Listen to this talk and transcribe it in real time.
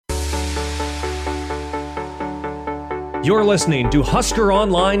You're listening to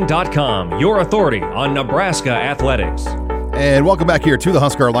HuskerOnline.com, your authority on Nebraska athletics. And welcome back here to the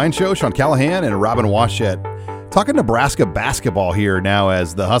Husker Online Show. Sean Callahan and Robin Washut talking Nebraska basketball here now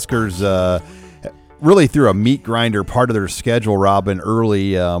as the Huskers really threw a meat grinder part of their schedule, Robin,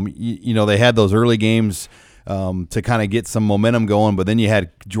 early. They had those early games to kind of get some momentum going, but then you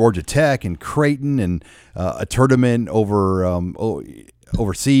had Georgia Tech and Creighton and a tournament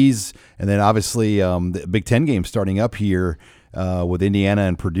overseas, and then obviously the Big Ten game starting up here with Indiana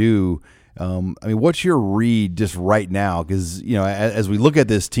and Purdue. What's your read just right now? Because as we look at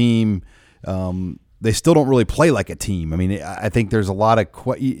this team, they still don't really play like a team. I think there's a lot of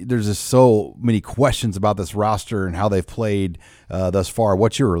there's just so many questions about this roster and how they've played thus far.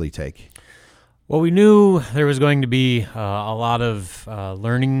 What's your early take? Well, we knew there was going to be a lot of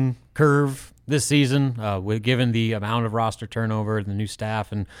learning curve this season, given the amount of roster turnover, the new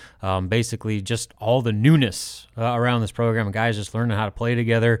staff, and basically just all the newness around this program, and guys just learning how to play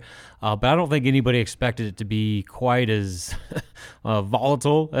together. But I don't think anybody expected it to be quite as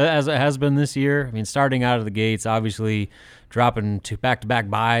volatile as it has been this year. Starting out of the gates, obviously dropping to back-to-back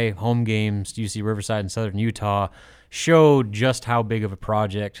bye home games to UC Riverside and Southern Utah showed just how big of a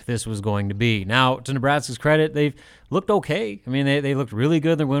project this was going to be. Now, to Nebraska's credit, they've looked okay. They looked really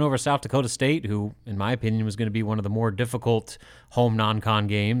good. They went over South Dakota State, who, in my opinion, was going to be one of the more difficult home non-con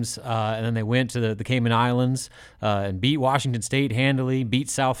games. And then they went to the Cayman Islands and beat Washington State handily, beat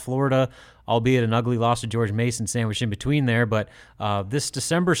South Florida, albeit an ugly loss to George Mason sandwiched in between there. But this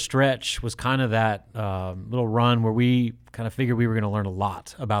December stretch was kind of that little run where we kind of figured we were going to learn a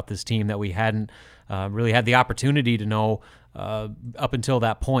lot about this team that we hadn't really had the opportunity to know up until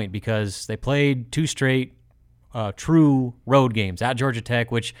that point, because they played two straight true road games at Georgia Tech,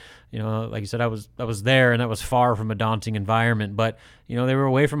 which, like you said, I was there, and that was far from a daunting environment, but they were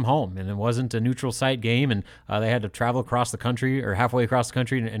away from home, and it wasn't a neutral site game, and they had to travel across the country or halfway across the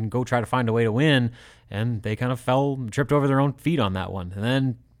country and go try to find a way to win, and they kind of tripped over their own feet on that one. And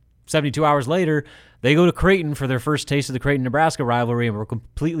then 72 hours later, they go to Creighton for their first taste of the Creighton-Nebraska rivalry and were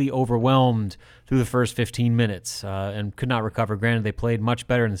completely overwhelmed through the first 15 minutes and could not recover. Granted, they played much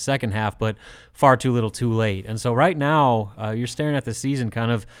better in the second half, but far too little too late. And so right now, you're staring at the season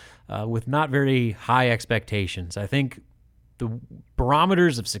kind of with not very high expectations. I think the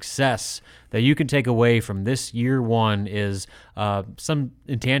barometers of success that you can take away from this year one is some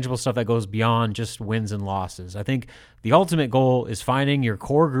intangible stuff that goes beyond just wins and losses. I think the ultimate goal is finding your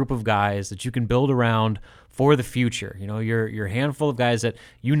core group of guys that you can build around for the future. Your handful of guys that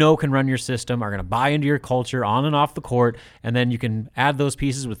can run your system, are going to buy into your culture on and off the court, and then you can add those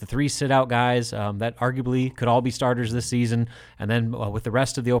pieces with the three sit-out guys that arguably could all be starters this season, and then with the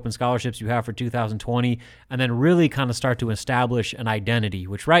rest of the open scholarships you have for 2020, and then really kind of start to establish an identity,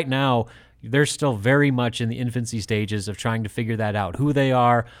 which right now they're still very much in the infancy stages of trying to figure that out, who they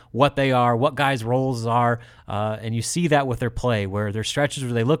are, what guys' roles are, and you see that with their play, where there's stretches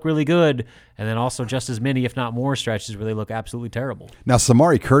where they look really good, and then also just as many, if not more, stretches where they look absolutely terrible. Now,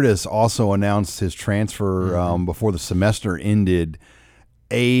 Samari Curtis also announced his transfer before the semester ended.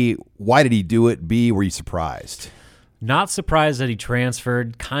 A, why did he do it? B, were you surprised? Not surprised that he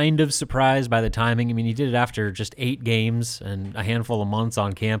transferred, kind of surprised by the timing. He did it after just 8 games and a handful of months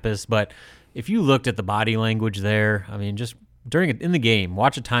on campus, but if you looked at the body language there, just in the game,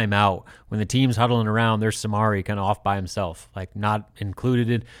 watch a timeout when the team's huddling around, there's Samari kind of off by himself, like not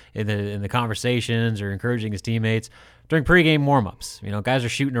included in the conversations or encouraging his teammates. During pregame warmups, guys are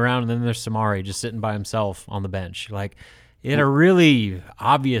shooting around, and then there's Samari just sitting by himself on the bench. He had a really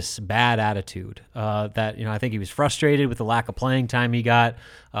obvious bad attitude that, I think he was frustrated with the lack of playing time he got.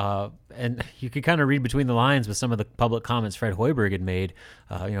 And you could kind of read between the lines with some of the public comments Fred Hoiberg had made,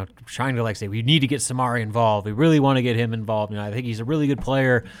 trying to say, we need to get Samari involved. We really want to get him involved. I think he's a really good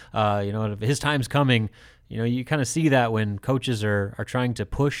player. His time's coming. You kind of see that when coaches are trying to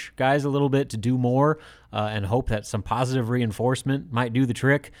push guys a little bit to do more and hope that some positive reinforcement might do the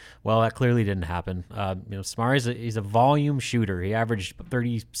trick. Well, that clearly didn't happen. Samari, he's a volume shooter. He averaged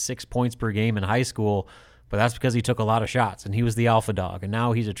 36 points per game in high school, but that's because he took a lot of shots, and he was the alpha dog. And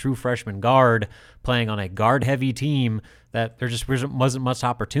now he's a true freshman guard playing on a guard-heavy team that there just wasn't much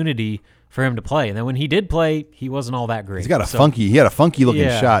opportunity for him to play. And then when he did play, he wasn't all that great. He had a funky looking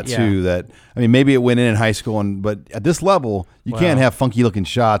shot too. That maybe it went in high school, but at this level, you can't have funky looking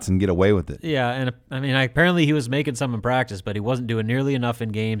shots and get away with it. Yeah, and apparently he was making some in practice, but he wasn't doing nearly enough in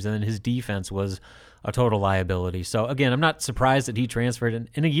games, and then his defense was a total liability. So again, I'm not surprised that he transferred.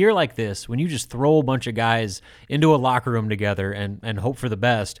 In a year like this, when you just throw a bunch of guys into a locker room together and hope for the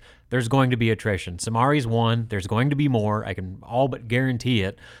best, there's going to be attrition. Samari's one. There's going to be more. I can all but guarantee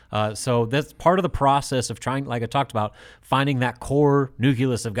it. So that's part of the process of trying, like I talked about, finding that core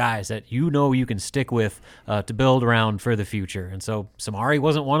nucleus of guys that you can stick with to build around for the future. And so Samari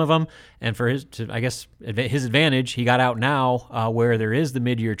wasn't one of them. And for his advantage, he got out now where there is the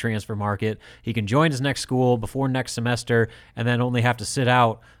mid-year transfer market. He can join his next school before next semester and then only have to sit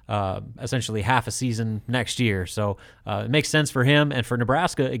out essentially half a season next year. So it makes sense for him, and for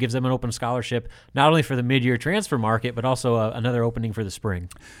Nebraska, it gives them an open scholarship, not only for the mid-year transfer market, but also another opening for the spring.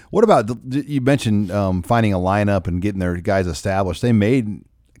 What about, you mentioned finding a lineup and getting their guys established. They made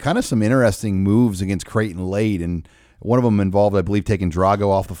kind of some interesting moves against Creighton late, and one of them involved, I believe, taking Drago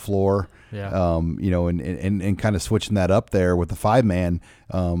off the floor. Yeah. And kind of switching that up there with the 5-man.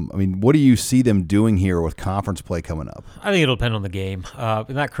 What do you see them doing here with conference play coming up? I think it'll depend on the game.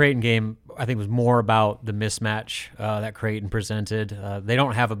 In that Creighton game, I think it was more about the mismatch that Creighton presented. They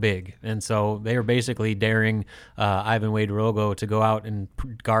don't have a big, and so they are basically daring Ivan Wade-Rogo to go out and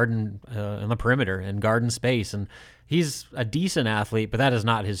garden in the perimeter and garden space. And he's a decent athlete, but that is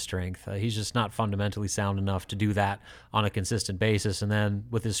not his strength. He's just not fundamentally sound enough to do that on a consistent basis. And then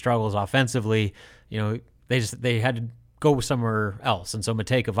with his struggles offensively, they had to go somewhere else. And so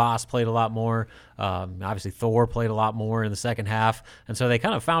Mateka Voss played a lot more. Obviously, Thor played a lot more in the second half. And so they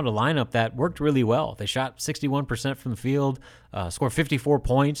kind of found a lineup that worked really well. They shot 61% from the field, scored 54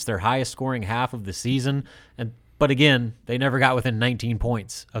 points, their highest scoring half of the season. But again, they never got within 19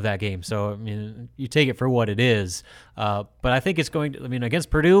 points of that game. So, you take it for what it is. But I think it's going to,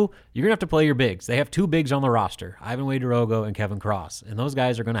 against Purdue, you're going to have to play your bigs. They have 2 bigs on the roster, Ivan Wade-Rogo and Kevin Cross. And those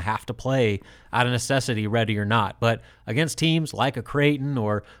guys are going to have to play out of necessity, ready or not. But against teams like a Creighton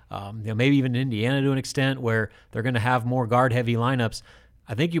or maybe even Indiana to an extent where they're going to have more guard-heavy lineups,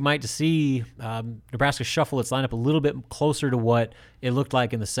 I think you might see Nebraska shuffle its lineup a little bit closer to what it looked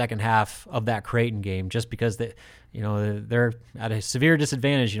like in the second half of that Creighton game, just because they're at a severe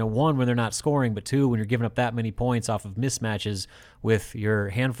disadvantage. One, when they're not scoring, but 2, when you're giving up that many points off of mismatches with your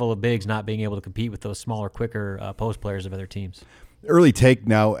handful of bigs not being able to compete with those smaller, quicker post players of other teams. Early take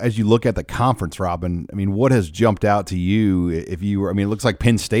now, as you look at the conference, Robin, what has jumped out to you? It looks like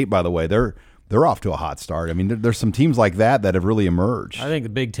Penn State, by the way, they're off to a hot start. There's some teams like that have really emerged. I think the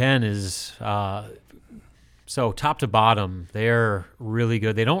Big Ten is so top to bottom, they're really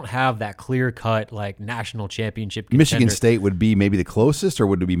good. They don't have that clear-cut national championship contender. Michigan State would be maybe the closest, or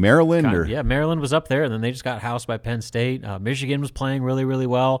would it be Maryland? Yeah, Maryland was up there, and then they just got housed by Penn State. Michigan was playing really, really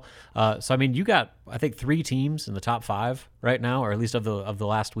well. You got, I think, 3 teams in the top 5 right now, or at least of the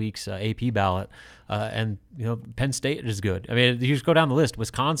last week's AP ballot. And Penn State is good. You just go down the list.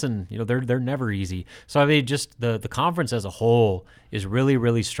 Wisconsin, they're never easy. So just the conference as a whole is really,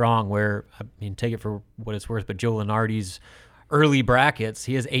 really strong. Where take it for what it's worth, but Joe Lunardi's early brackets,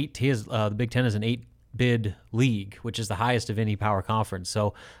 he has the Big Ten is an 8-bid league, which is the highest of any power conference.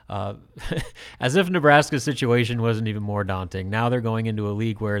 So as if Nebraska's situation wasn't even more daunting, now they're going into a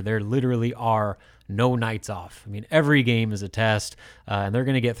league where there literally are no nights off. Every game is a test, and they're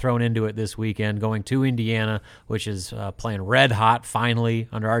going to get thrown into it this weekend, going to Indiana, which is playing red hot finally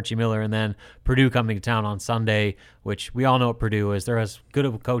under Archie Miller, and then Purdue coming to town on Sunday, which we all know what Purdue is. They're as good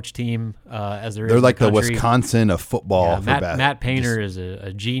of a coach team as there is. They're like the Wisconsin of football. Yeah, Matt Painter is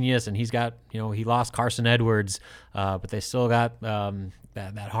a genius, and he's got, he lost Carson Edwards, but they still got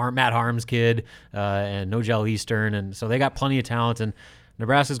Matt Harms kid and Nogel Eastern, and so they got plenty of talent, and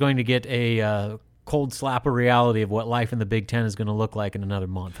Nebraska's going to get a cold slap of reality of what life in the Big Ten is going to look like in another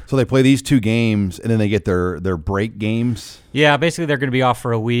month. So they play these 2 games, and then they get their break games? Yeah, basically they're going to be off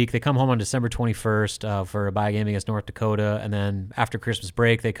for a week. They come home on December 21st for a bye game against North Dakota, and then after Christmas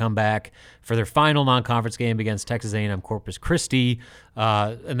break, they come back for their final non-conference game against Texas A&M Corpus Christi.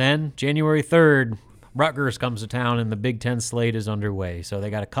 And then January 3rd, Rutgers comes to town, and the Big Ten slate is underway. So they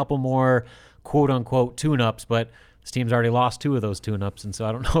got a couple more quote-unquote tune-ups, but this team's already lost 2 of those tune-ups, and so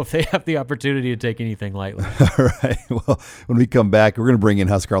I don't know if they have the opportunity to take anything lightly. All right. Well, when we come back, we're going to bring in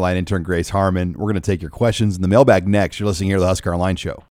Husker Online intern Grace Harmon. We're going to take your questions in the mailbag next. You're listening here to the Husker Online Show.